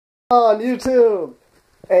On YouTube,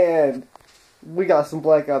 and we got some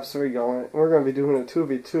Black Ops 3 going. We're going to be doing a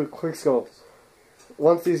 2v2 quickscope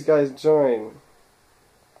once these guys join.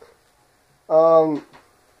 I'm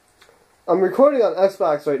recording on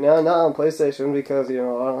Xbox right now, not on PlayStation, because, you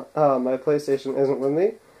know, my PlayStation isn't with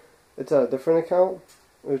me. It's a different account.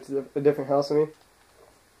 It's a different house than me.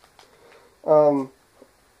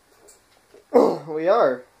 We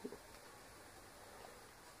are.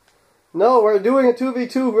 No, we're doing a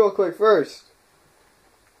 2v2 real quick first.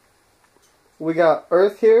 We got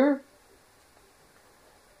Earth here.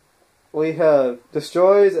 We have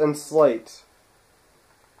Destroys and Slight.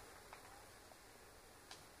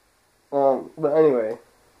 But anyway.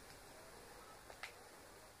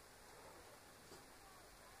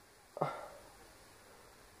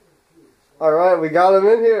 Alright, we got him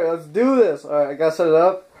in here. Let's do this. Alright, I gotta set it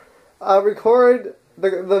up. I'll record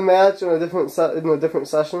the match in a different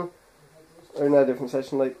session. Or not a different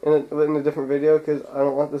session, like in a different video, because I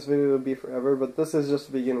don't want this video to be forever, but this is just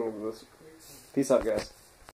the beginning of this. Peace out, guys.